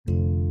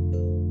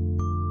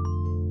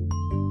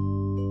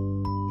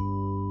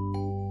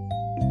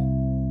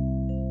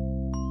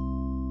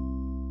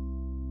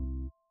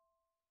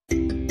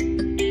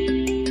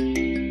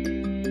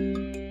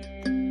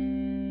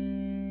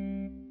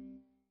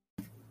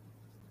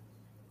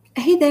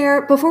Hey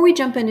there, before we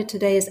jump into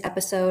today's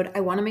episode, I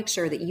want to make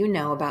sure that you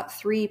know about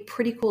 3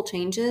 pretty cool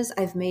changes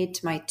I've made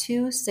to my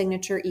 2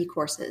 signature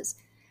e-courses: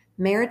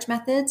 Marriage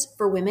Methods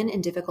for Women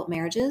in Difficult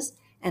Marriages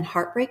and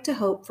Heartbreak to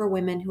Hope for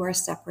Women who are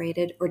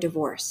separated or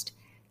divorced.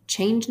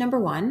 Change number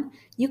 1,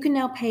 you can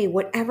now pay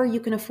whatever you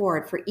can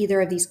afford for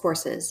either of these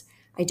courses.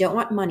 I don't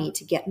want money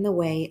to get in the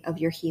way of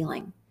your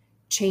healing.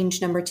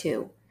 Change number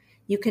 2,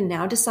 you can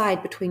now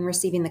decide between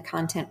receiving the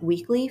content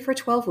weekly for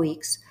 12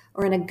 weeks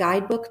or in a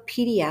guidebook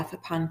PDF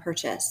upon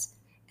purchase.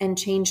 And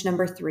change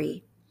number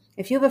 3,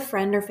 if you have a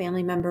friend or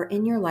family member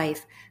in your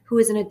life who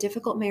is in a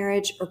difficult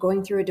marriage or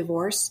going through a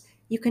divorce,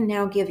 you can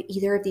now give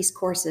either of these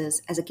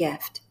courses as a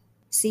gift.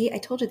 See, I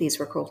told you these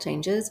were cool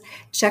changes.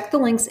 Check the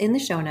links in the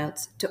show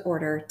notes to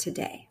order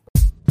today.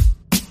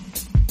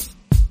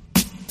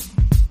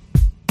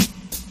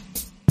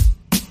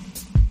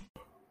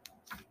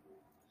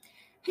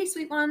 Hey,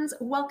 sweet ones.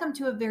 Welcome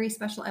to a very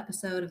special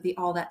episode of the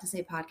All That to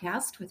Say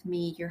podcast with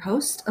me, your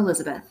host,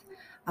 Elizabeth.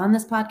 On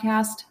this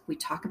podcast, we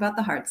talk about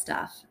the hard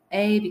stuff.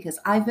 A, because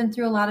I've been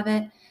through a lot of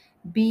it.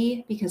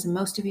 B, because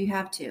most of you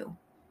have too.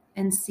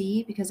 And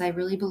C, because I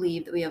really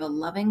believe that we have a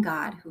loving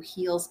God who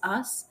heals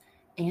us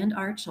and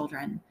our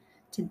children.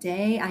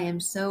 Today, I am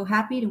so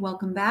happy to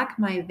welcome back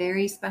my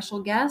very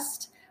special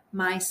guest,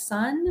 my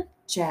son,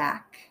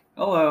 Jack.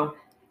 Hello.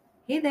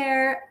 Hey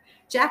there.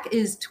 Jack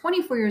is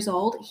 24 years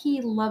old.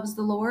 He loves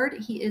the Lord.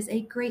 He is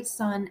a great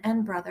son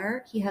and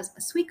brother. He has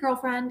a sweet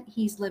girlfriend.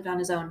 He's lived on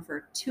his own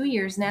for 2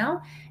 years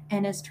now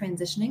and is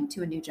transitioning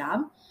to a new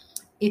job.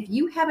 If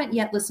you haven't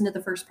yet listened to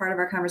the first part of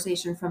our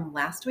conversation from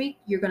last week,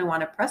 you're going to want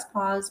to press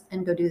pause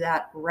and go do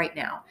that right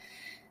now.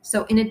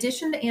 So in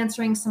addition to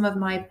answering some of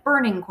my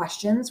burning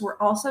questions, we're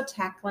also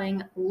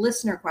tackling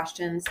listener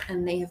questions,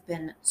 and they have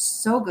been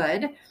so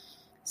good.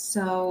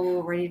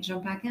 So ready to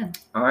jump back in?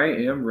 I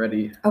am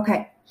ready.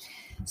 Okay.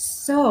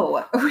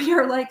 So we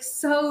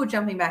are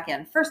jumping back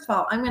in. First of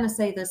all, I'm going to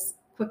say this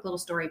quick little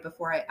story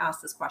before I ask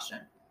this question.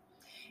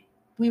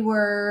 We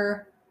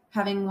were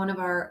having one of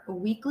our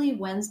weekly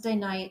Wednesday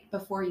night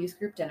before youth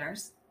group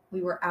dinners.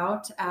 We were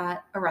out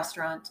at a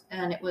restaurant,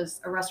 and it was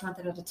a restaurant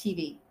that had a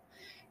TV.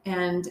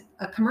 And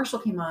a commercial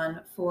came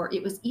on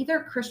it was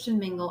either Christian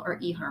Mingle or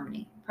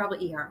eHarmony,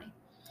 probably eHarmony.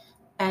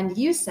 And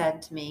you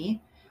said to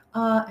me,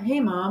 hey,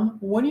 Mom,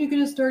 when are you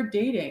going to start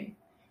dating?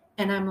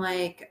 And I'm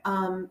like,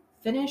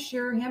 finish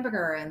your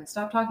hamburger and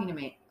stop talking to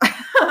me.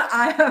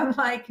 I am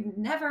like,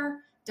 never.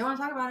 Don't want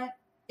to talk about it.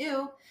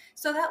 Ew.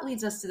 So that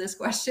leads us to this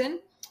question.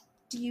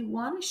 Do you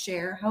want to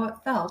share how it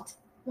felt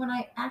when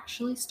I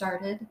actually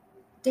started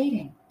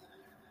dating?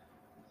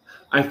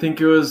 I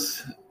think it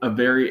was a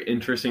very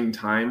interesting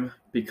time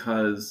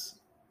because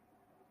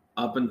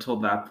up until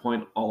that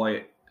point, all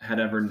I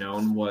had ever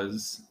known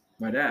was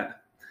my dad.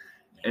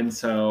 And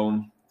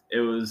so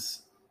it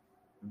was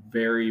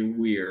very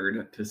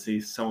weird to see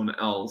someone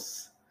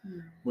else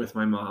with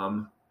my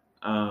mom.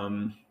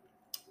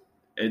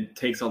 It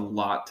takes a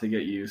lot to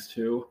get used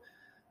to.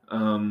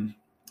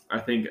 I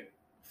think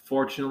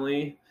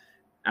fortunately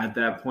at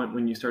that point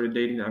when you started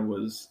dating, I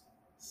want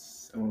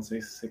to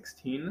say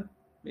 16,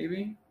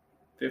 maybe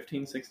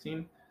 15,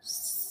 16.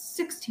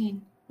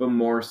 16. But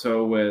more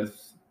so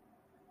with...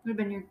 Would have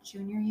been your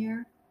junior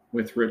year?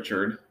 With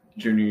Richard,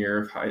 junior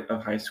year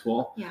of high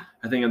school. Yeah.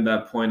 I think at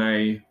that point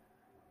I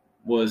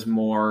was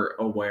more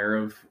aware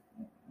of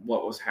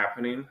what was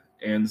happening.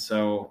 And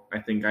so I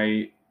think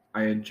I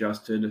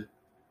adjusted.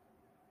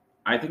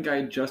 I think I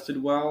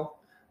adjusted well.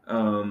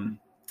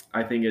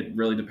 I think it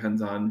really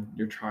depends on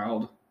your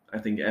child. I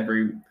think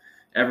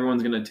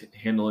everyone's going to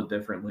handle it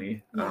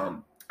differently. Yeah.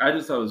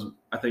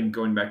 I think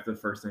going back to the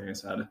first thing I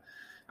said,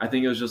 I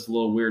think it was just a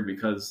little weird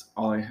because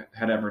all I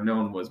had ever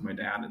known was my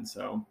dad. And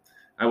so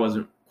I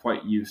wasn't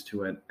quite used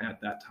to it at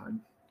that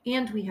time.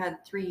 And we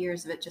had 3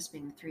 years of it just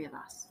being the 3 of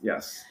us.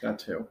 Yes, that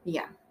too.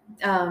 Yeah.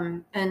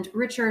 And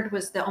Richard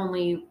was the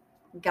only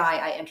guy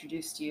I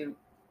introduced you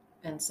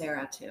and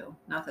Sarah to.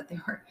 Not that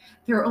there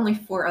were only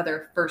 4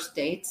 other first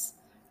dates,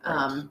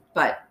 Right.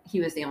 But he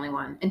was the only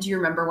one. And do you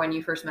remember when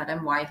you first met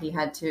him, why he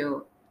had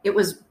to... It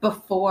was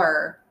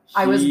before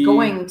I was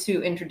going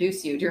to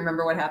introduce you. Do you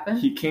remember what happened?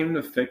 He came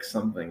to fix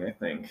something, I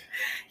think.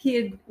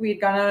 We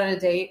had gone out on a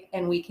date,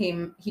 and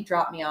he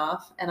dropped me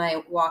off, and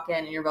I walk in,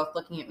 and you're both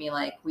looking at me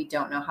like, we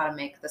don't know how to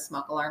make the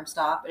smoke alarm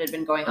stop. It had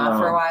been going on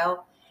for a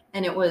while,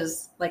 and it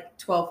was like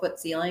 12-foot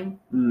ceiling.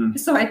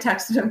 So I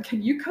texted him,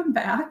 can you come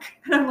back?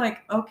 And I'm like,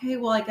 okay,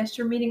 well, I guess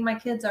you're meeting my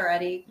kids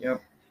already.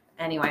 Yep.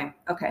 Anyway,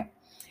 okay.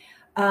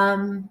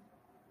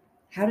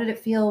 How did it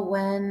feel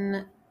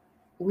when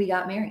we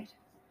got married?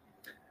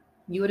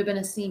 You would have been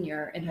a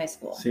senior in high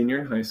school. Senior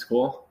in high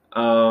school.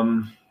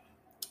 I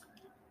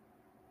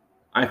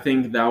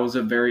think that was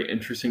a very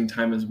interesting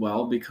time as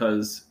well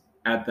because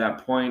at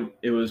that point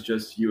it was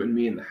just you and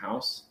me in the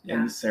house. Yeah.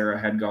 And Sarah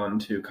had gone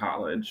to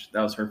college.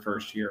 That was her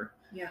first year.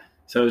 Yeah.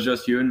 So it was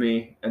just you and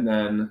me, and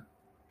then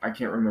I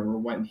can't remember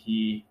when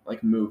he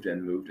moved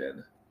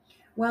in.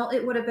 Well,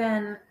 it would have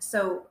been,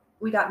 so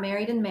we got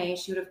married in May.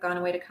 She would have gone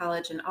away to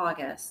college in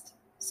August.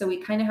 So we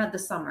kind of had the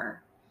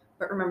summer.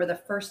 But remember, the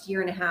first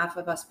year and a half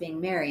of us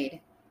being married,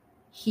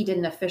 he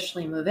didn't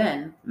officially move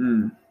in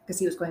because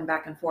he was going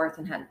back and forth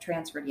and hadn't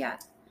transferred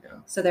yet. Yeah.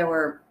 So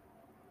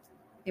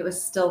it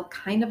was still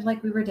kind of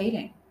like we were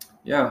dating.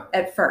 Yeah.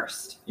 At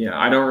first. Yeah.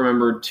 I don't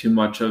remember too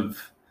much of,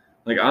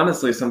 like,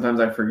 honestly, sometimes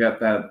I forget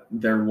that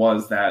there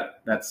was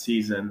that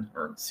season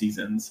or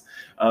seasons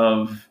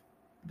of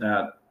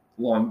that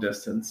long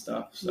distance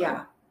stuff. So,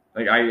 yeah.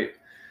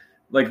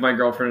 Like my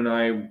girlfriend and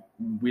I,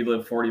 we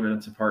live 40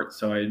 minutes apart.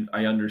 So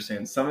I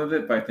understand some of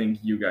it, but I think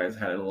you guys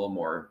had it a little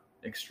more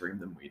extreme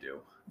than we do.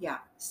 Yeah.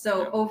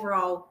 So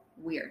overall,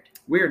 weird.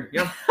 Weird.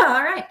 Yeah.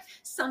 All right.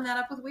 Sum that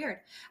up with weird.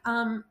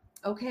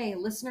 Okay.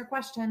 Listener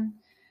question.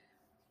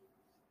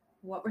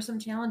 What were some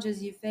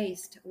challenges you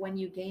faced when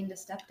you gained a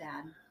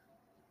stepdad?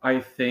 I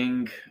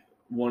think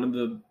one of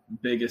the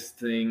biggest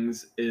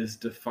things is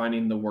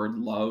defining the word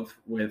love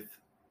with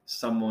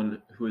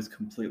someone who is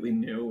completely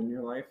new in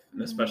your life,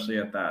 and especially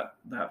at that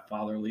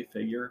fatherly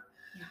figure.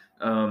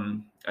 Yeah.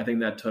 I think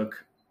that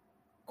took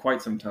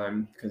quite some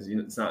time because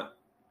it's not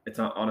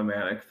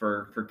automatic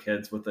for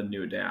kids with a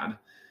new dad.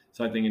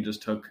 So I think it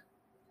just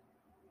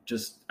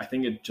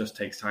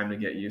takes time to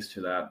get used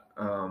to that.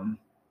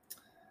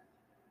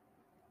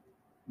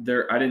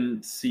 I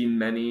didn't see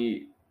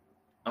many.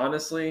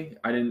 Honestly,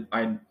 I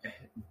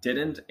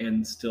didn't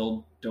and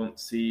still don't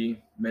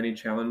see many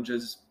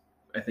challenges,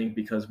 I think,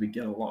 because we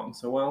get along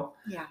so well.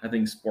 Yeah. I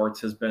think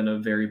sports has been a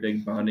very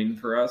big bonding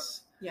for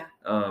us. Yeah.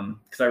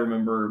 Because I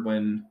remember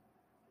when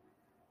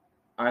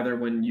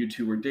you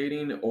two were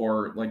dating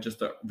or like just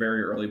the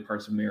very early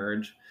parts of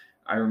marriage,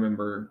 I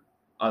remember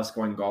us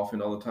going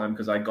golfing all the time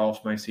because I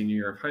golfed my senior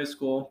year of high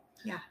school.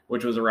 Yeah.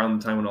 Which was around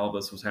the time when all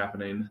this was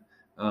happening.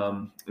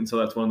 And so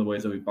that's one of the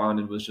ways that we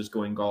bonded was just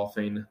going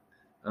golfing.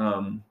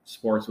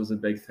 Sports was a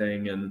big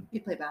thing, and he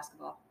played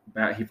basketball.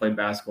 He played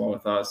basketball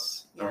with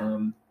us. Yeah.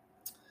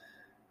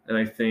 And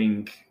I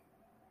think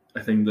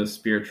the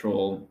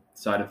spiritual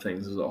side of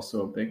things is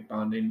also a big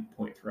bonding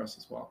point for us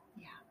as well.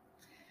 Yeah.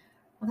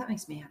 Well, that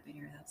makes me happy to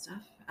hear that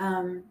stuff.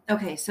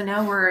 Okay. So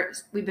now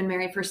we've been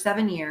married for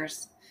 7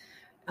 years.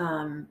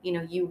 I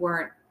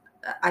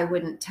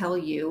wouldn't tell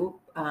you,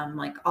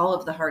 like all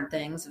of the hard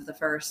things of the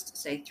first,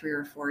 say 3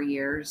 or 4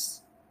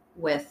 years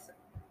with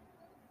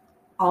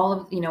all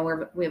of,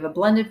 we have a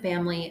blended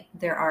family.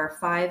 There are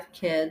 5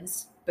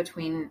 kids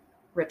between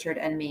Richard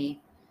and me,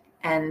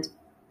 and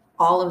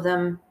all of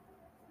them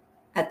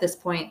at this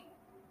point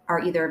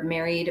are either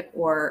married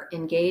or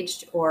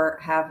engaged or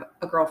have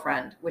a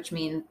girlfriend, which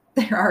means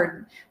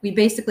we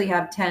basically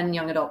have 10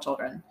 young adult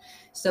children.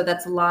 So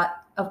that's a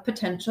lot of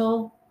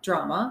potential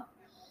drama.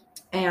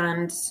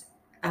 And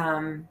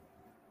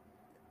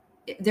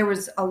there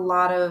was a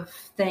lot of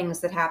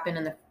things that happened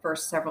in the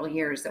first several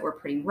years that were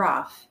pretty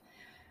rough.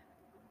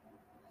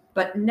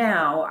 But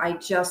now I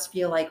just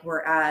feel like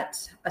we're at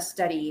a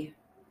steady,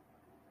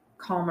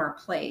 calmer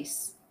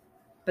place.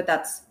 But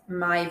that's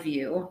my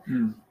view.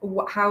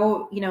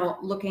 How,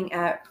 looking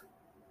at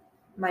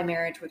my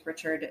marriage with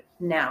Richard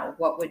now,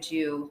 how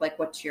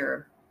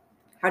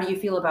do you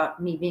feel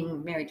about me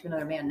being married to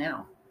another man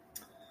now?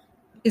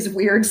 Is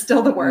weird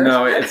still the word?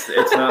 No, it's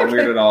not Okay.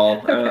 weird at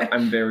all. Okay.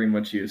 I'm very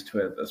much used to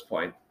it at this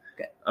point.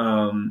 Good.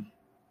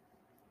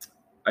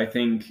 I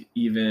think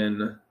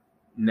even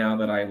now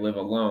that I live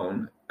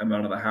alone, I'm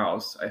out of the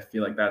house. I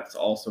feel like that's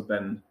also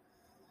been,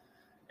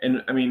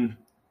 and I mean,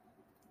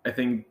 I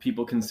think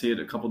people can see it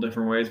a couple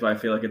different ways, but I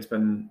feel like it's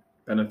been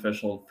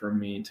beneficial for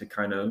me to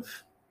kind of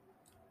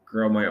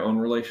grow my own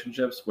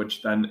relationships,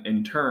 which then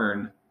in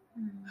turn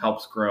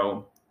helps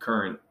grow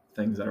current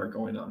things that are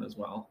going on as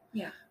well.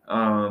 Yeah.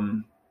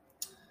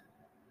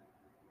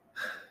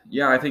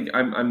 Yeah, I think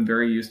I'm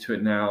very used to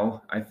it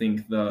now. I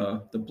think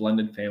the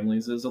blended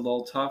families is a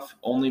little tough,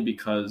 only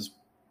because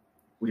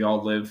we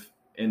all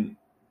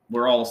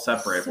we're all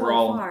separate. So we're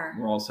all far.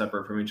 We're all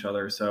separate from each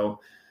other. So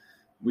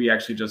we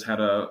actually just had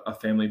a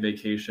family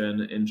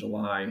vacation in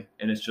July,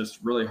 and it's just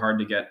really hard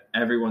to get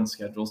everyone's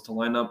schedules to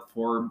line up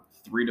for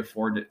 3 to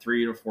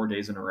 4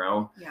 days in a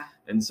row. Yeah.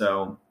 And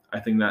so I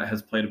think that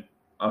has played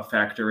a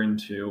factor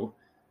into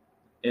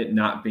it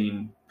not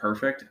being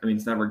perfect. I mean,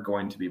 it's never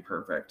going to be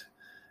perfect.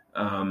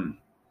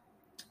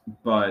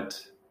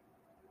 But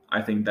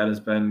I think that has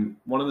been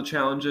one of the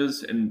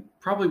challenges, and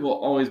probably will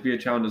always be a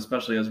challenge,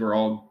 especially as we're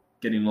all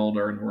getting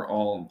older and we're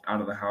all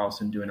out of the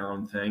house and doing our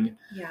own thing.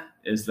 Yeah.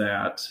 Is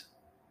that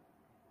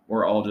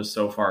we're all just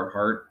so far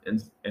apart,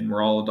 and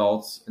we're all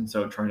adults, and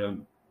so trying to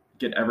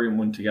get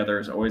everyone together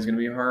is always going to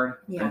be hard.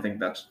 Yeah. I think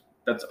that's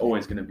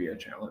always going to be a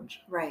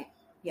challenge. Right.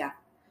 Yeah.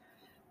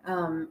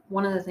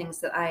 One of the things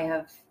that I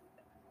have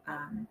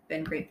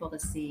been grateful to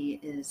see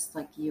is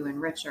like you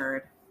and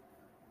Richard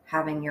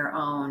having your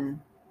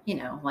own,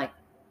 like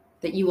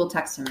that you will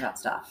text him about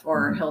stuff,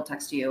 or he'll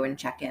text you and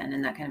check in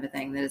and that kind of a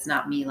thing. That it's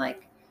not me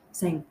like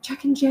saying,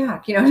 check in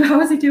Jack, how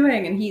is he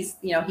doing? And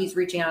he's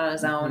reaching out on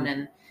his own.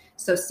 And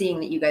so seeing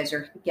that you guys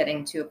are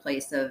getting to a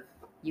place of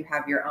you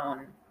have your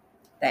own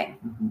thing.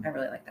 I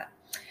really like that.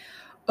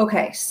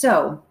 Okay.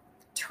 So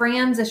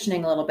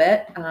transitioning a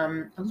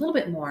little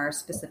bit more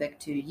specific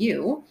to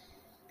you.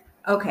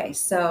 Okay,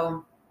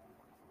 so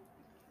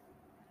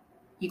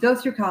you go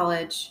through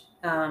college,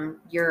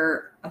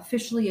 you're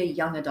officially a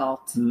young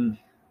adult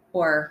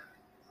or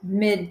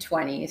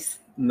mid-20s.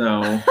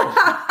 No.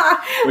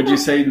 Would you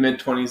say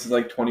mid-20s is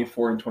like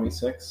 24 and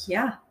 26?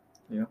 Yeah.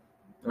 Yeah.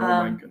 Oh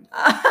my goodness.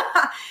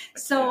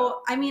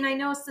 So, I mean, I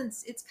know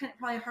since it's kind of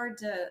probably hard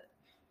to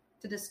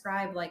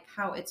describe like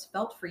how it's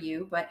felt for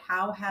you, but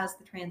how has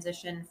the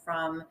transition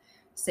from,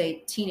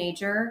 say,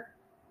 teenager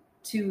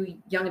to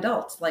young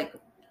adult, like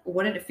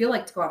what did it feel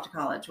like to go off to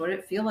college? What did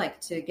it feel like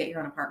to get your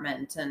own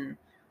apartment? And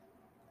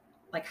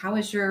like, how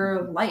is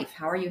your life?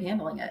 How are you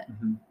handling it?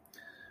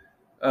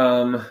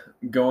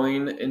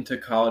 Going into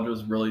college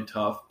was really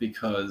tough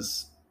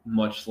because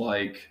much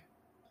like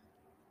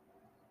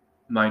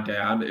my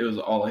dad, it was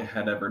all I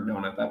had ever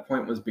known at that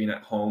point was being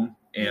at home.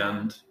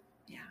 And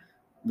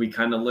we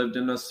kind of lived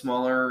in a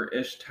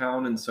smaller-ish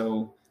town. And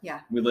so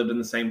we lived in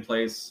the same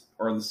place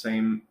or the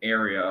same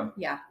area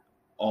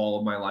all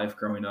of my life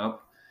growing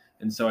up.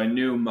 And so I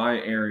knew my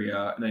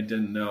area and I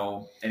didn't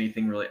know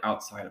anything really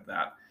outside of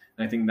that.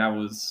 And I think that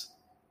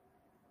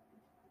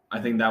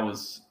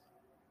was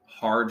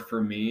hard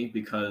for me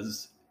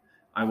because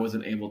I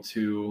wasn't able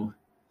to,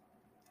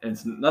 and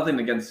it's nothing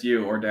against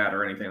you or dad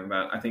or anything like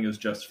that. I think it was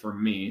just for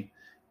me.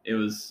 It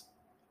was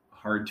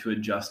hard to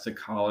adjust to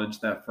college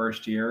that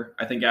first year.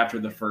 I think after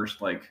the first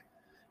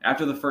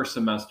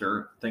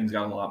semester, things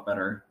got a lot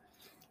better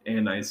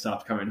and I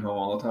stopped coming home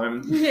all the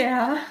time.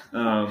 Yeah.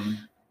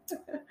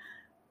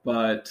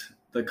 But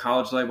the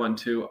college that I went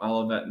to,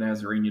 Olivet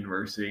Nazarene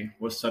University,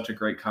 was such a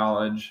great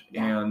college.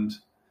 And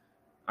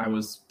I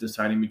was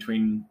deciding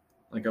between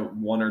like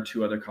one or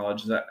two other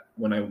colleges that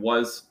when I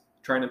was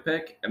trying to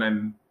pick,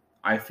 and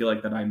I feel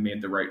like that I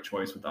made the right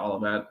choice with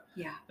Olivet.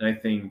 Yeah. And I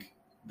think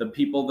the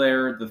people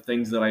there, the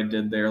things that I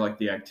did there, like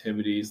the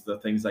activities, the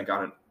things that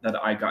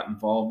I got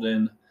involved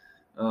in,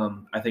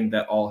 I think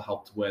that all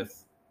helped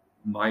with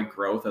my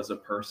growth as a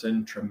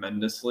person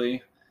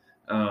tremendously.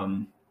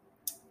 And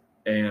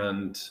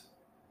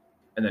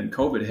then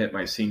COVID hit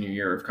my senior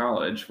year of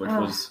college, which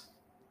was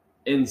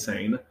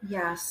insane.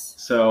 Yes.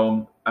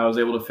 So I was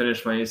able to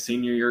finish my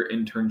senior year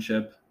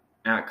internship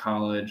at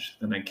college.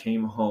 Then I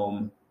came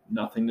home,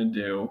 nothing to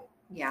do.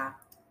 Yeah.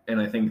 And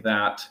I think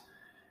that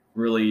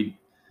really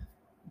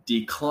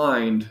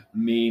declined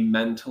me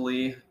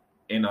mentally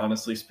and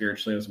honestly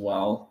spiritually as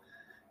well.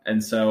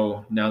 And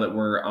so now that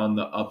we're on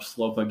the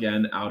upslope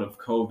again out of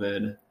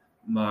COVID,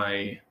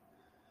 my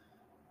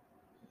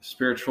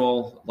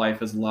spiritual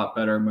life is a lot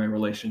better. My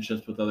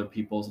relationships with other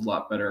people is a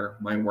lot better.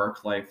 My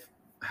work life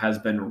has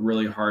been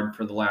really hard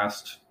for the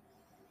last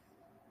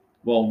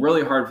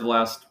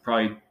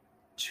probably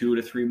 2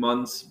 to 3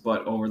 months.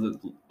 But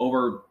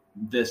over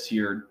this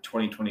year,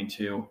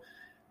 2022,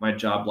 my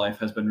job life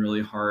has been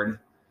really hard.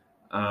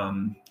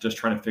 Just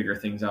trying to figure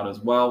things out as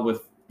well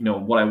with,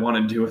 what I want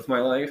to do with my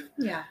life.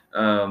 Yeah.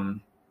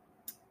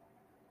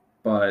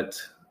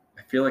 But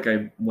I feel like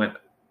I went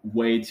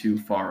way too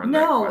far on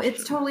that question. No,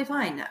 it's totally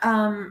fine.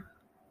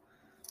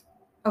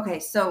 Okay,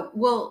 so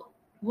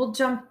we'll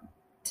jump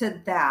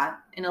to that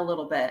in a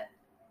little bit,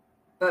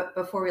 but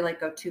before we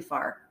go too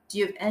far, do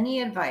you have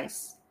any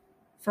advice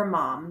for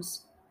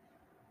moms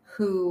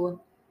who,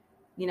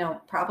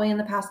 probably in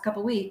the past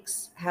couple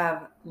weeks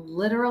have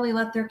literally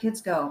let their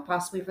kids go,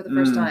 possibly for the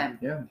first time?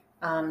 Yeah.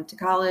 To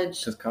college.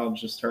 Because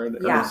college just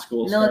started. Yeah.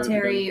 School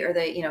military, started or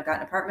they, got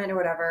an apartment or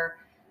whatever.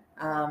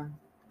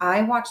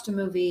 I watched a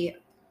movie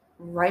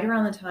right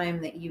around the time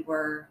that you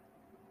were,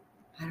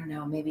 I don't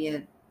know, maybe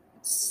a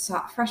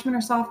freshman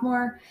or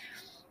sophomore.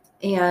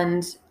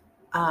 And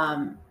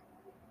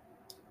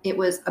it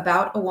was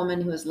about a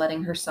woman who was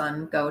letting her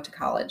son go to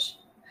college.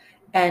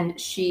 And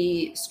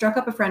she struck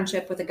up a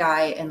friendship with a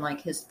guy in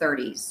his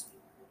 30s.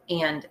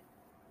 And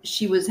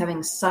she was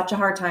having such a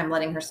hard time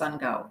letting her son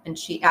go. And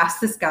she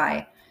asked this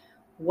guy,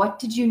 what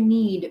did you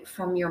need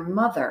from your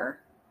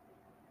mother,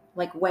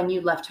 when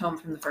you left home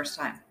from the first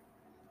time?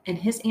 And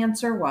his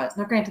answer was,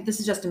 now granted, this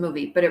is just a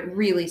movie, but it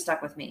really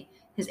stuck with me.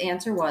 His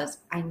answer was,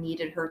 I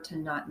needed her to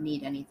not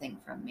need anything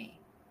from me.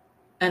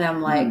 And I'm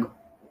like,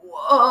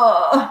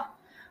 whoa.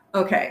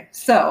 Okay,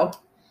 so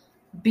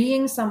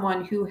being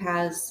someone who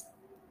has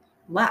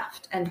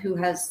left and who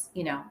has,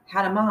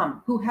 had a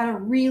mom who had a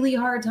really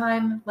hard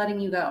time letting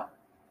you go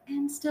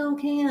and still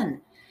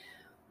can,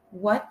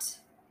 what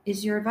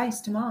is your advice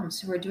to moms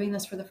who are doing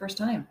this for the first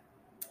time?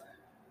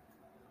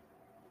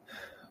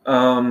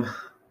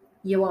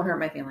 You won't hurt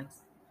my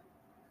feelings.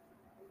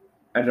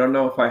 I don't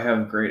know if I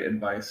have great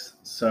advice.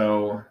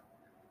 So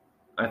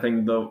I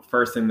think the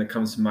first thing that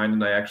comes to mind,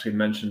 and I actually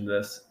mentioned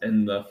this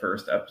in the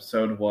first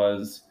episode,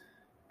 was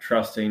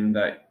trusting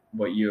that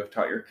what you have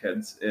taught your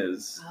kids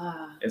is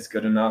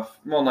good enough.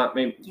 Well, not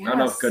maybe. Yes. I don't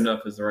know if good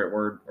enough is the right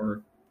word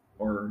or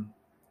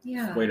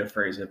way to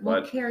phrase it,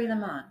 but we'll carry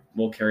them on.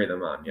 We'll carry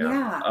them on. Yeah.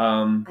 Yeah.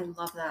 I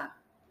love that.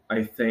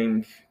 I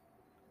think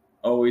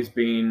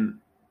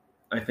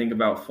I think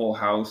about Full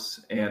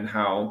House and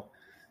how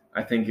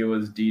I think it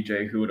was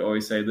DJ who would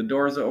always say, the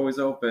doors are always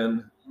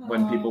open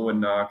when people would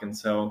knock. And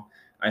so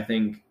I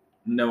think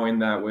knowing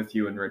that with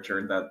you and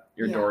Richard, that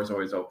your Yeah. door is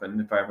always open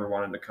if I ever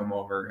wanted to come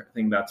over. I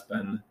think that's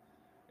been,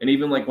 and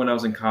even like when I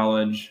was in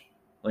college,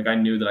 like I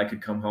knew that I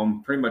could come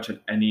home pretty much at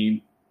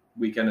any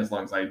weekend as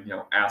long as I,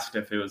 asked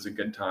if it was a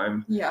good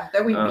time. Yeah,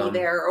 that we'd be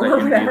there or that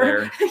you'd be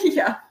whatever. there.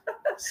 Yeah.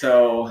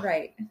 So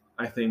Right.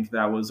 I think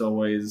that was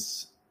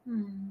always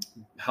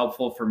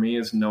helpful for me,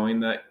 is knowing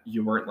that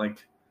you weren't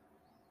like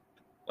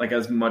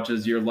as much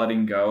as you're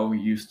letting go,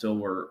 you still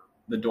were,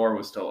 the door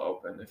was still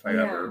open if I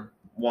ever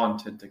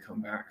wanted to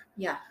come back.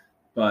 Yeah.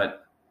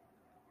 But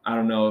I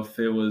don't know if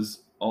it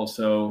was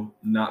also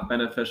not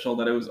beneficial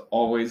that it was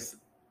always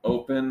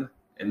open.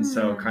 And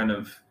so kind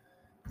of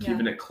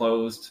keeping it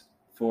closed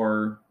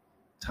for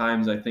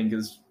times, I think,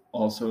 is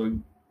also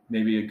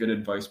maybe a good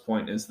advice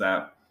point, is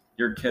that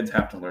your kids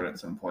have to learn at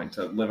some point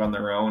to live on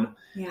their own.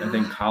 Yeah. I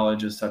think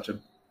college is I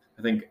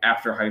think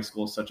after high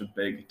school is such a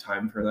big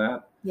time for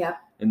that. Yep.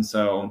 And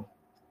so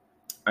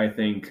I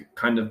think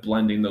kind of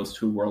blending those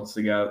two worlds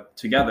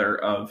together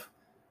of,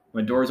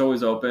 my door is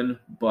always open,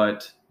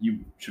 but you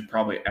should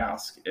probably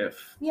ask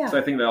if. Yeah. So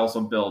I think that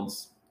also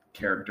builds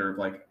character of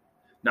like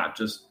not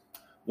just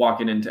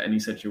walking into any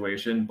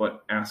situation,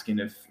 but asking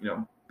if,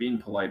 being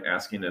polite,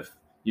 asking if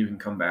you can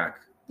come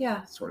back.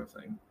 Yeah. Sort of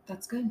thing.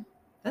 That's good.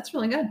 That's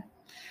really good.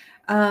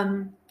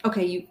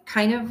 Okay, you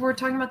kind of were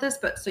talking about this,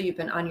 but so you've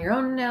been on your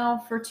own now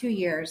for 2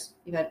 years.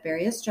 You've had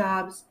various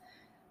jobs.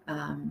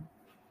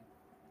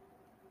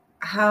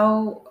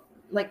 How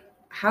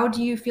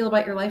do you feel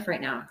about your life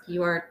right now?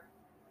 You are,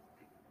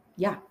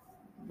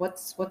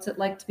 what's it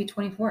like to be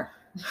 24?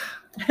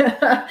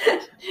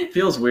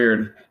 Feels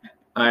weird.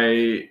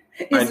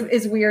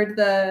 Is weird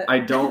I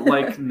don't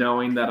like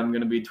knowing that I'm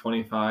going to be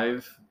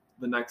 25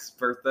 the next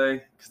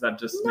birthday, because that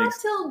just not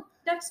till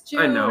next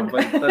June. I know,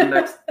 but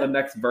the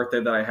next birthday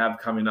that I have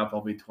coming up,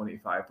 I'll be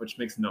 25, which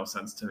makes no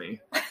sense to me.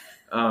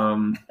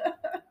 I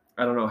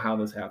don't know how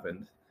this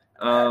happened.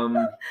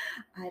 I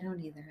don't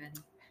either, honey.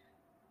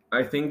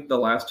 I think the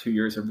last 2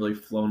 years have really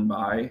flown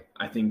by.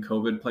 I think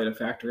COVID played a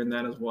factor in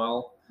that as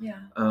well.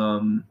 Yeah.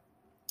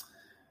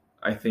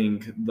 I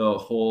think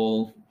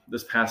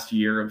this past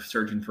year of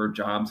searching for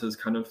jobs has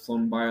kind of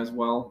flown by as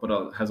well,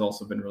 but has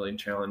also been really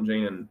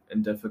challenging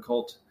and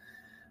difficult.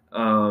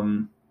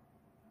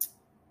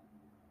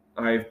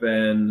 I've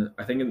been,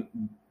 I think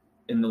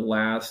in the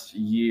last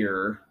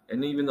year,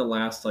 and even the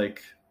last I'd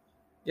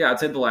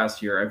say the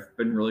last year, I've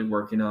been really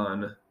working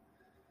on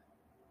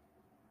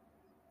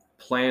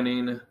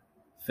planning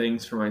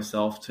things for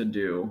myself to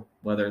do,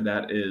 whether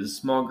that is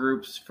small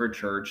groups for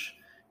church,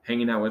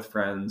 hanging out with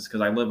friends,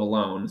 because I live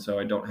alone, so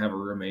I don't have a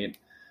roommate.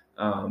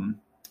 And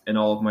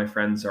all of my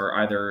friends are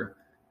either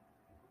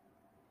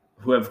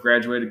who have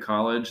graduated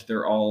college,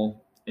 they're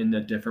all in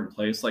a different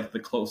place. Like the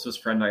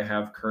closest friend I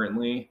have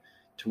currently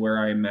to where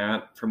I'm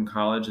at from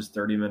college is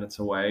 30 minutes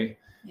away.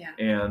 Yeah.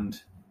 And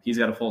he's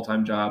got a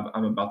full-time job.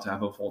 I'm about to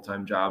have a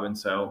full-time job. And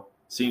so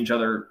seeing each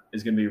other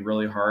is going to be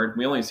really hard.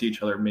 We only see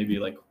each other maybe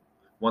like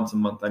once a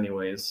month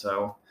anyways.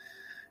 So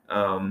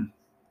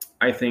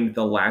I think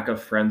the lack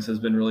of friends has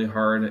been really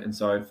hard. And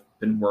so I've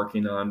been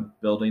working on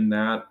building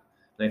that.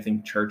 And I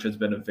think church has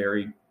been a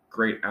very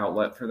great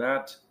outlet for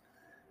that.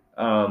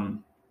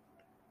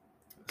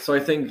 So I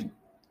think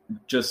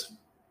just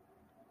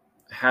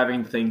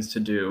having things to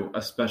do,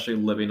 especially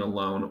living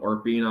alone or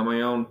being on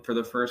my own for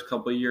the first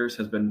couple of years,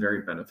 has been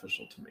very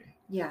beneficial to me.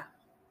 Yeah.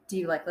 Do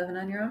you like living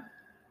on your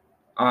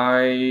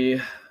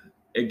own?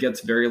 It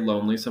gets very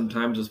lonely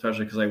sometimes,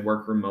 especially because I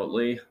work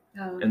remotely.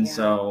 Oh, and yeah.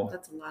 so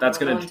that's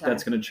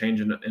gonna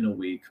change in a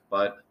week.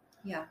 But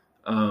yeah,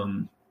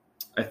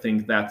 I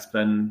think that's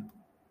been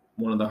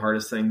one of the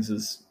hardest things,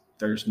 is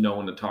there's no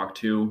one to talk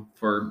to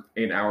for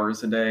 8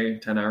 hours a day,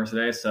 10 hours a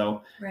day.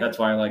 So That's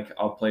why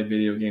I'll play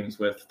video games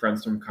with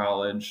friends from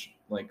college,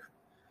 like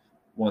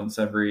once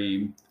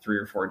every 3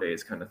 or 4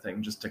 days kind of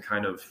thing, just to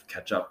kind of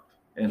catch up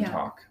and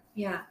talk.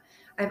 Yeah.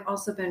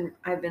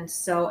 I've been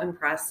so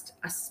impressed,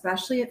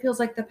 especially it feels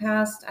like the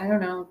past,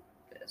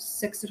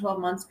 6 to 12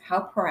 months,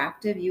 how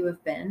proactive you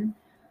have been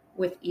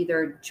with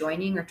either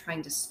joining or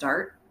trying to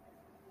start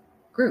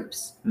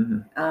groups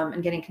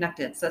and getting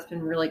connected. So that's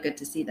been really good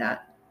to see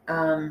that.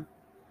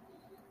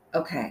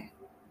 Okay.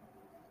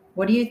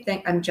 What do you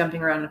think? I'm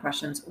jumping around the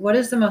questions. What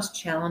is the most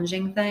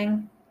challenging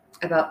thing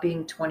about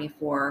being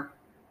 24,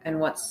 and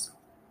what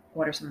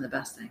are some of the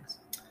best things?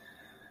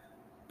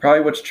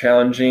 Probably what's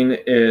challenging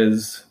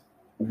is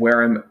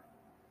where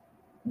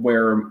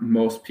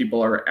most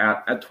people are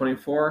at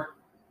 24,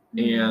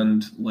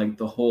 and like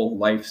the whole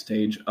life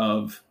stage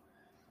of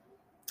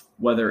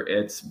whether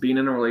it's being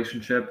in a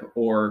relationship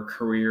or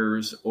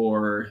careers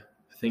or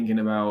thinking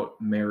about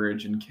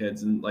marriage and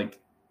kids, and like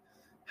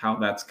how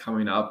that's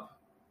coming up.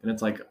 And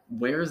it's like,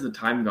 where's the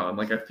time gone?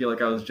 Like, I feel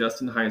like I was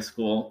just in high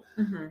school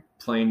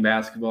playing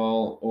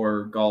basketball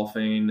or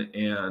golfing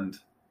and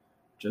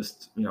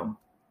just,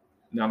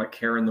 not a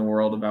care in the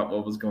world about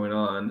what was going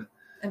on.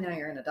 And now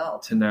you're an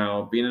adult. To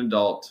now being an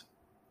adult,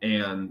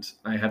 and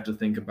I have to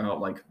think about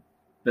like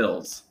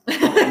bills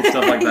and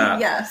stuff like that.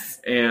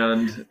 Yes.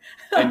 And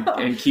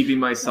keeping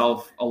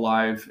myself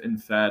alive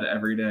and fed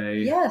every day.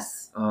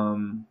 Yes.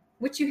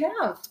 Which you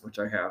have. Which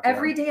I have.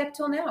 Every day up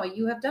till now,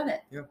 you have done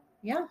it. Yeah.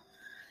 Yeah.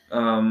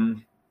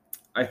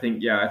 I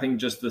think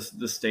just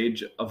the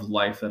stage of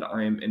life that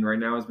I am in right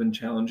now has been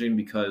challenging,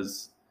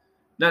 because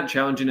not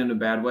challenging in a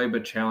bad way,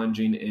 but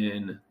challenging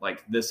in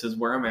like, this is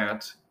where I'm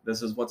at.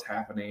 This is what's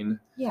happening.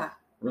 Yeah.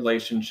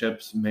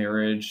 Relationships,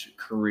 marriage,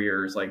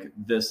 careers, like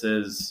this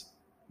is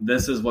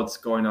what's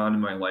going on in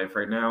my life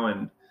right now.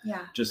 And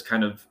just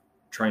kind of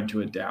trying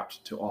to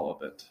adapt to all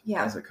of it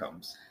as it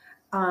comes.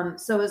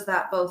 So is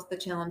that both the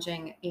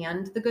challenging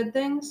and the good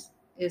things?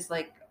 Is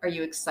like, are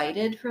you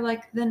excited for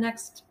like the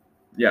next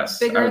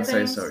bigger I would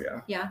things? say so,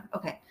 yeah. Yeah,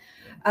 okay.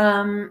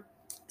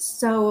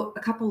 So a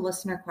couple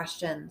listener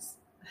questions.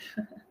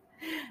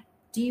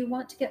 Do you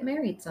want to get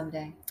married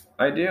someday?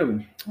 I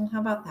do. Well, how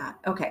about that?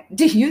 Okay.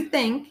 Do you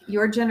think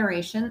your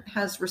generation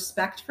has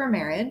respect for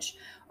marriage,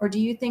 or do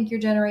you think your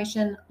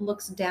generation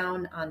looks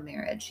down on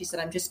marriage? She said,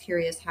 I'm just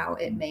curious how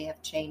it may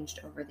have changed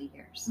over the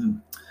years.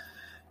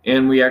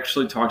 And we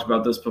actually talked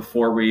about this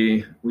before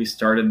we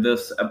started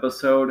this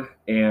episode,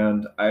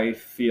 and I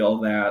feel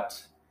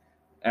that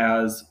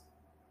as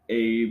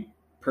a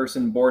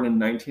person born in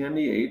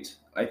 1998,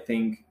 I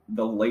think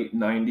the late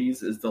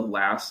 90s is the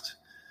last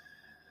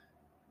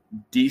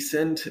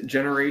decent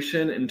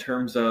generation in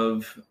terms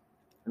of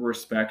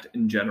respect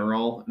in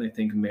general, and I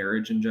think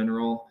marriage in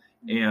general.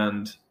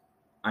 And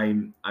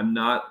I'm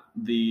not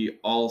the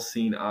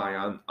all-seeing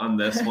eye on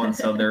this one,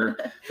 so there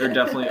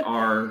definitely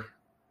are,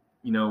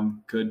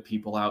 good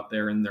people out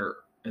there in the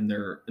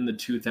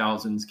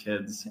 2000s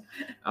kids,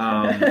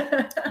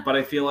 but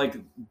I feel like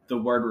the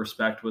word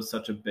respect was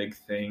such a big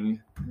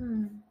thing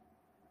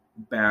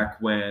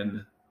back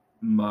when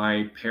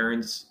my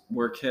parents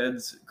were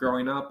kids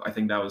growing up. I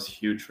think that was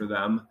huge for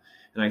them.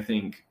 And I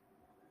think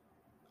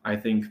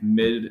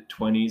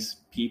mid-20s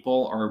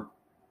people, or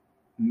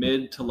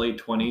mid to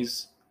late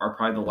 20s, are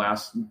probably the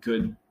last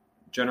good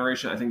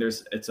generation. I think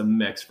it's a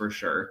mix for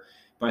sure,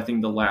 but I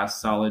think the last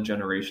solid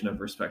generation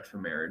of respect for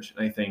marriage.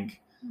 And I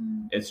think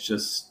it's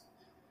just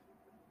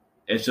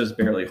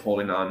barely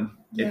holding on.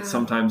 Yeah.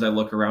 Sometimes I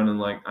look around and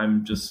like,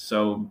 I'm just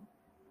so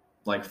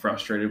like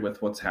frustrated with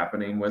what's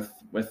happening with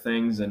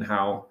things, and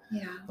how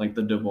like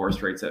the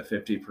divorce rate's at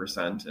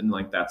 50%, and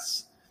like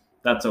that's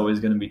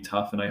always going to be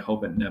tough, and I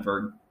hope it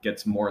never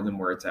gets more than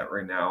where it's at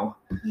right now.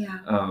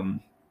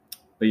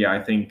 But yeah, I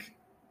think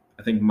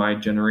my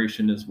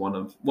generation is one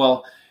of,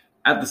 well,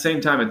 at the same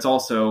time, it's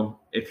also,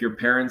 if your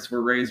parents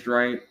were raised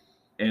right,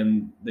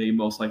 and they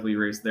most likely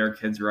raised their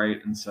kids right,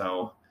 and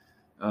so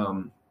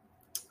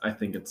I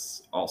think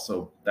it's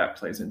also, that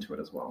plays into it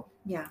as well.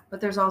 Yeah,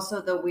 but there's also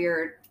the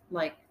weird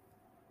like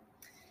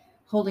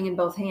holding in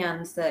both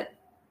hands that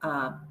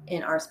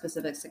in our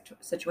specific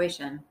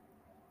situation,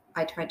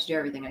 I tried to do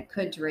everything I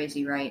could to raise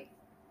you right,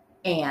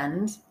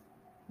 and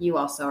you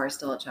also are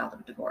still a child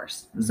of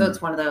divorce. Mm-hmm. So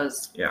it's one of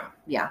those.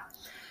 Yeah.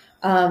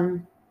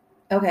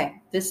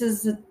 Okay, this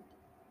is.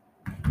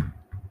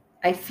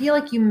 I feel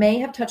like you may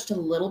have touched a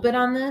little bit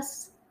on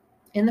this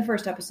in the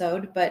first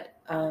episode, but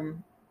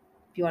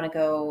if you want to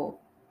go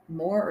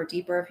more or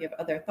deeper, if you have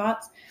other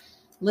thoughts.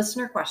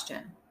 Listener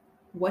question: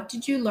 what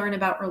did you learn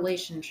about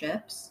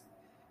relationships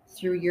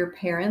through your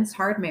parents'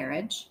 hard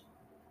marriage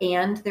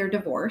and their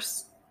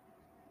divorce?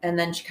 And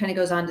then she kind of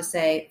goes on to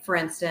say, for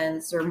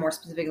instance, or more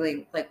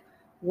specifically, like,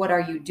 what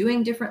are you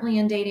doing differently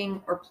in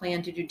dating or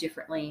plan to do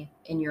differently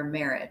in your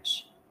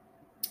marriage?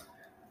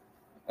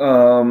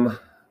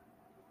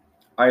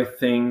 I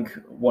think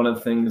one of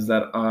the things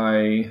that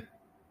I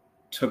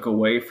took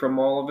away from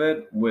all of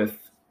it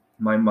with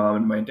my mom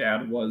and my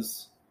dad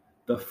was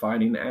the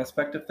fighting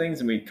aspect of things.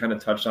 And we kind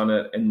of touched on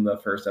it in the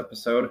first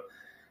episode.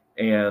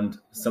 And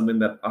something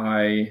that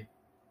I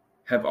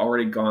have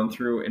already gone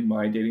through in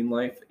my dating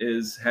life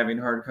is having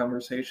hard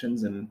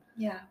conversations, and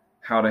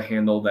how to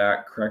handle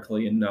that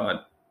correctly and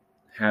not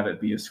have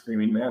it be a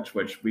screaming match,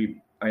 which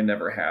I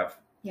never have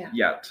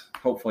yet.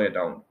 Hopefully I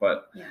don't.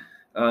 But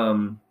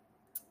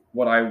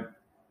what I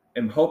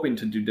am hoping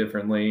to do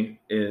differently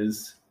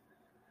is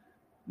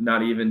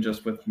not even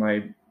just with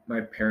my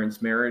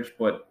parents' marriage,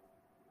 but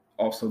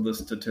also the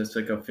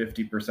statistic of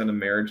 50% of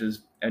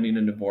marriages ending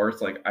in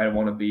divorce. Like, I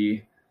want to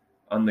be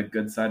on the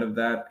good side of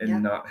that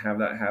and not have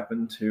that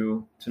happen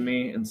to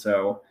me. And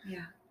so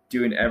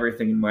doing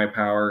everything in my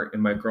power,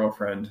 and my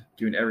girlfriend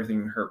doing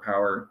everything in her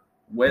power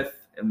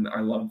with, and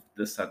I love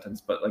this sentence,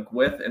 but like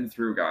with and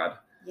through God.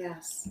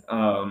 Yes.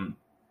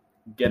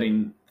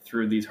 Getting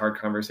through these hard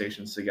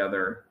conversations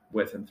together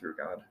with and through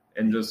God,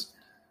 and just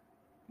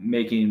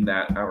making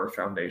that our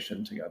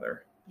foundation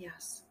together.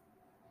 Yes.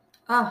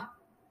 I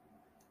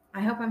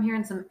hope I'm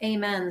hearing some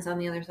amens on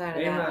the other side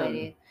of that,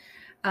 lady.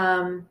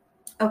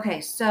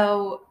 Okay,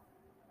 so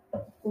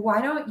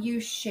why don't you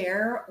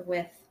share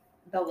with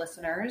the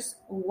listeners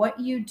what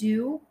you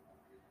do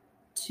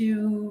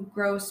to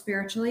grow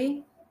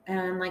spiritually,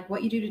 and like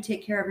what you do to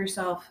take care of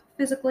yourself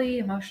physically,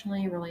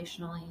 emotionally,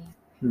 relationally?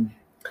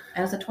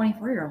 as a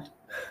 24-year-old?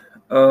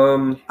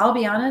 Um, I'll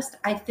be honest,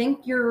 I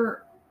think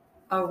you're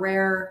a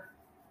rare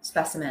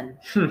specimen.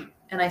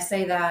 And I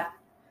say that,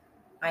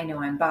 I know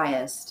I'm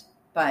biased,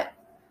 but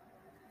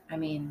I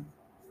mean,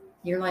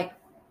 you're like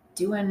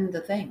doing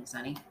the things,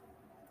 honey.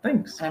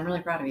 Thanks. And I'm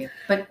really proud of you.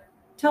 But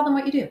tell them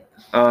what you do.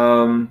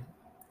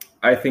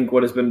 I think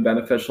what has been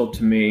beneficial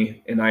to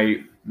me, and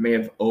I may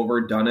have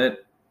overdone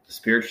it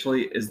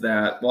spiritually, is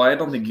that, well, I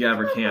don't think you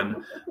ever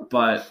can,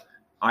 but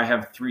I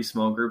have 3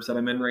 small groups that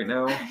I'm in right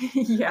now.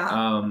 Yeah.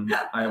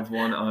 I have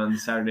one on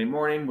Saturday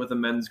morning with a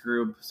men's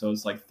group, so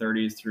it's like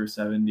 30s through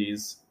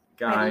 70s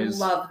guys.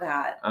 I love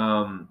that.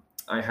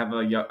 I have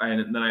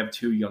and then I have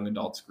 2 young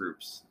adults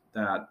groups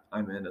that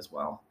I'm in as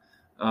well.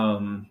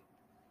 I'm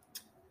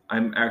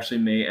actually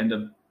may end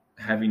up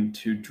having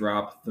to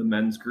drop the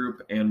men's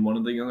group and one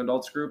of the young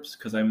adults groups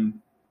because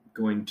I'm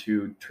going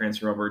to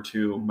transfer over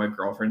to my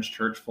girlfriend's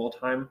church full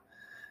time.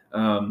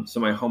 So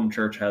my home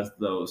church has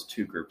those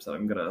 2 groups that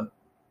I'm gonna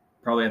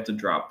probably have to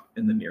drop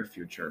in the near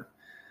future.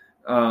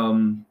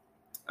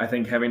 I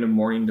think having a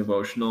morning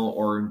devotional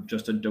or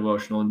just a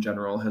devotional in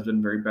general has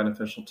been very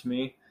beneficial to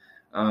me.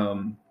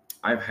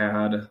 I've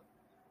had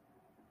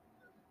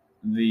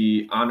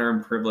the honor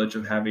and privilege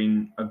of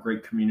having a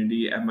great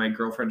community at my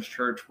girlfriend's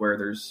church where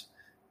there's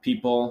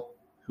people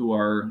who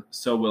are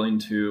so willing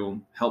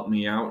to help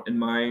me out in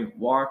my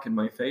walk and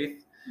my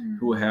faith,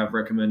 who have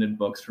recommended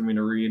books for me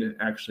to read.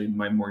 Actually,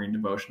 my morning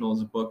devotional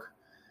is a book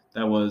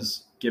that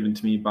was given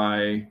to me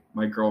by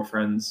my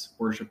girlfriend's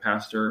worship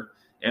pastor,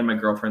 and my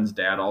girlfriend's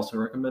dad also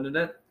recommended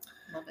it.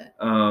 Love it.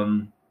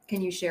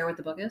 Can you share what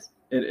the book is?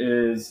 It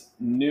is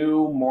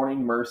New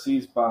Morning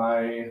Mercies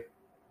by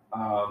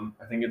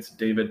I think it's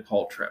David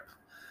Paul Tripp.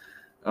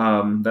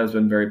 That has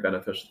been very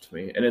beneficial to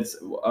me. And it's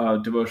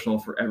devotional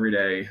for every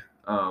day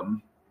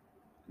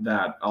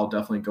that I'll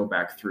definitely go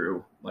back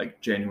through, like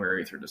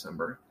January through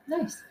December.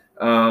 Nice.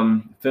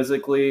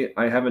 Physically,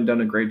 I haven't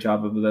done a great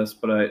job of this,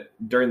 but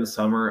during the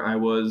summer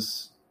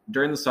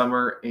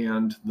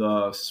and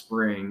the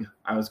spring,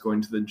 I was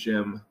going to the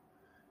gym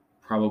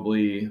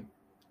probably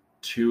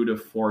 2 to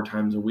 4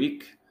 times a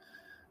week.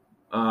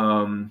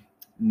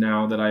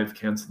 Now that I've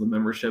canceled the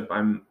membership,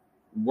 I'm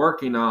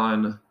working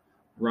on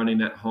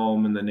running at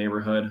home in the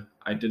neighborhood.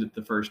 I did it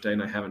the first day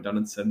and I haven't done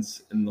it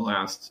since in the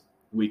last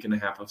week and a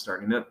half of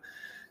starting it.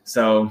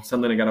 So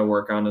something I got to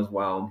work on as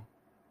well.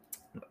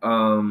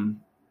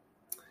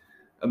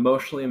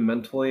 Emotionally and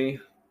mentally,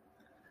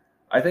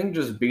 I think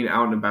just being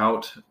out and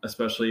about,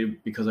 especially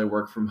because I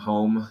work from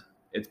home,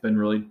 it's been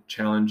really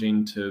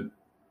challenging to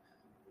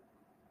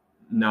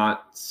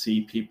not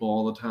see people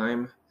all the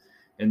time.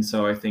 And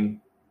so I think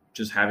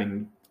just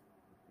having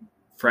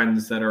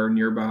friends that are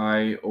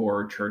nearby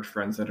or church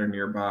friends that are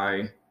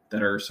nearby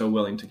that are so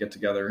willing to get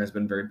together has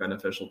been very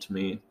beneficial to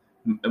me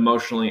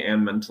emotionally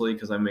and mentally,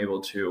 because I'm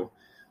able to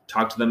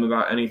talk to them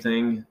about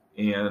anything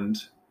and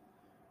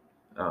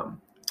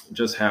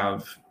just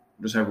have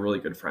really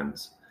good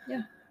friends.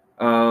 Yeah.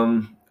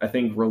 I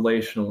think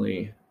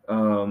relationally,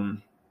 so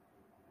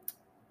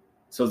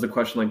is the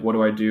question like, what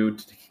do I do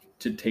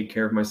to take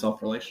care of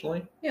myself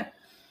relationally? Yeah.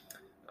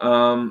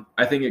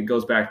 I think it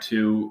goes back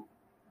to,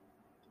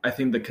 I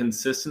think the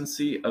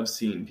consistency of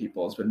seeing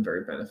people has been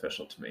very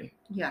beneficial to me.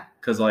 Yeah.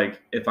 Because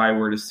like if I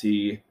were to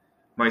see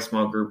my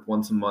small group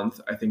once a month,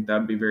 I think that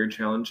would be very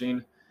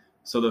challenging.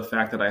 So the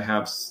fact that I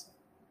have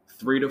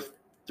 3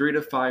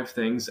 to 5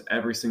 things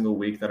every single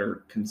week that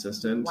are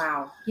consistent.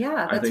 Wow.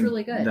 Yeah, that's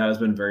really good. That has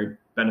been very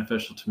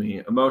beneficial to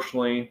me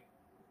emotionally,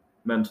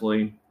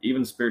 mentally,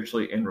 even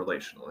spiritually and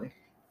relationally.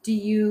 Do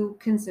you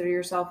consider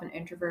yourself an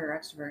introvert or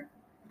extrovert?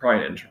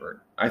 Probably an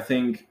introvert. I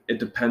think it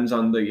depends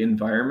on the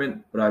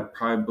environment, but I'd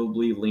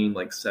probably lean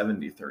like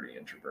 70-30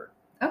 introvert.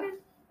 Okay.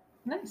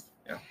 Nice.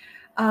 Yeah.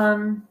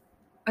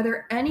 Are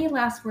there any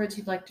last words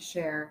you'd like to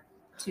share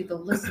to the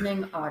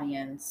listening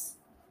audience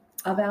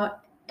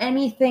about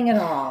anything at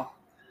all?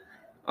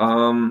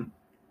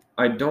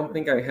 I don't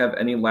think I have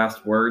any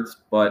last words,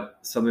 but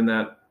something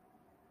that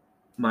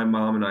my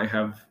mom and I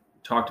have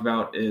talked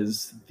about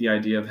is the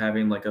idea of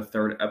having like a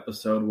 3rd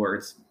episode where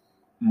it's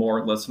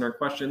more listener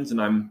questions,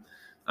 and I'm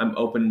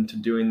open to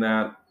doing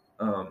that.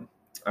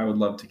 I would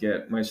love to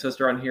get my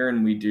sister on here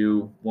and we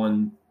do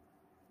one,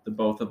 the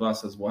both of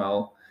us as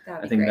well.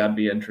 I think that'd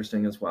be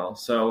interesting as well.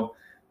 So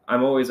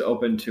I'm always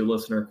open to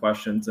listener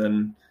questions.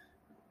 And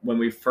when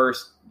we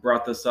first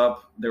brought this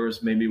up, there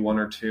was maybe 1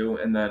 or 2.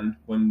 And then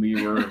when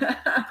we were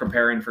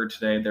preparing for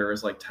today, there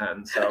was like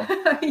 10. So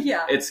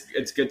yeah,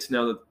 it's good to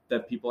know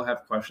that people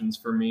have questions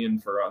for me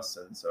and for us.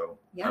 And so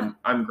yeah.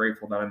 I'm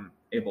grateful that I'm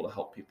able to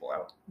help people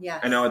out. Yes.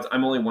 I know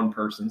I'm only one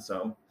person,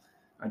 so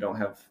I don't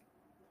have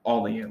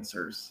all the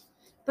answers.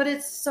 But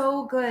it's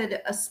so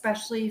good,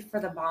 especially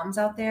for the moms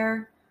out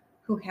there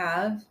who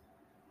have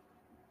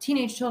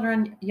teenage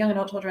children, young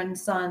adult children,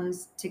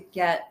 sons, to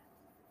get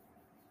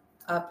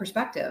a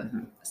perspective.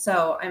 Mm-hmm.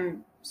 So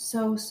I'm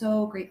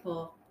so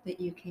grateful that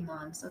you came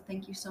on. So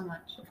thank you so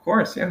much. Of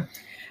course, yeah.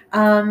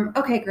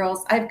 Okay,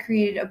 girls, I've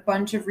created a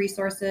bunch of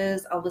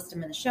resources. I'll list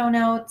them in the show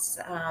notes.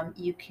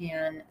 You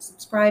can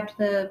subscribe to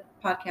the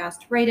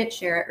podcast, rate it,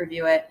 share it,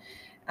 review it.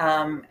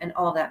 And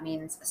all that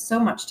means so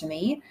much to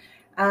me.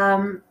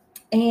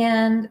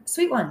 And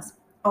sweet ones,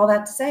 all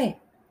that to say,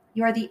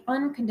 you are the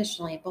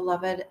unconditionally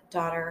beloved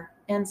daughter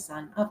and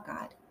son of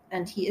God.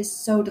 And he is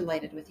so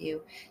delighted with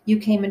you. You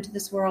came into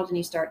this world and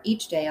you start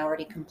each day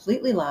already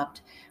completely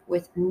loved,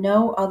 with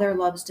no other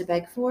loves to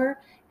beg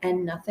for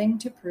and nothing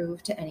to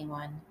prove to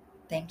anyone.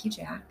 Thank you,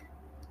 Jack.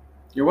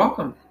 You're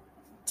welcome.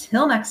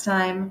 Till next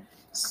time,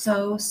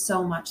 so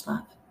much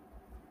love.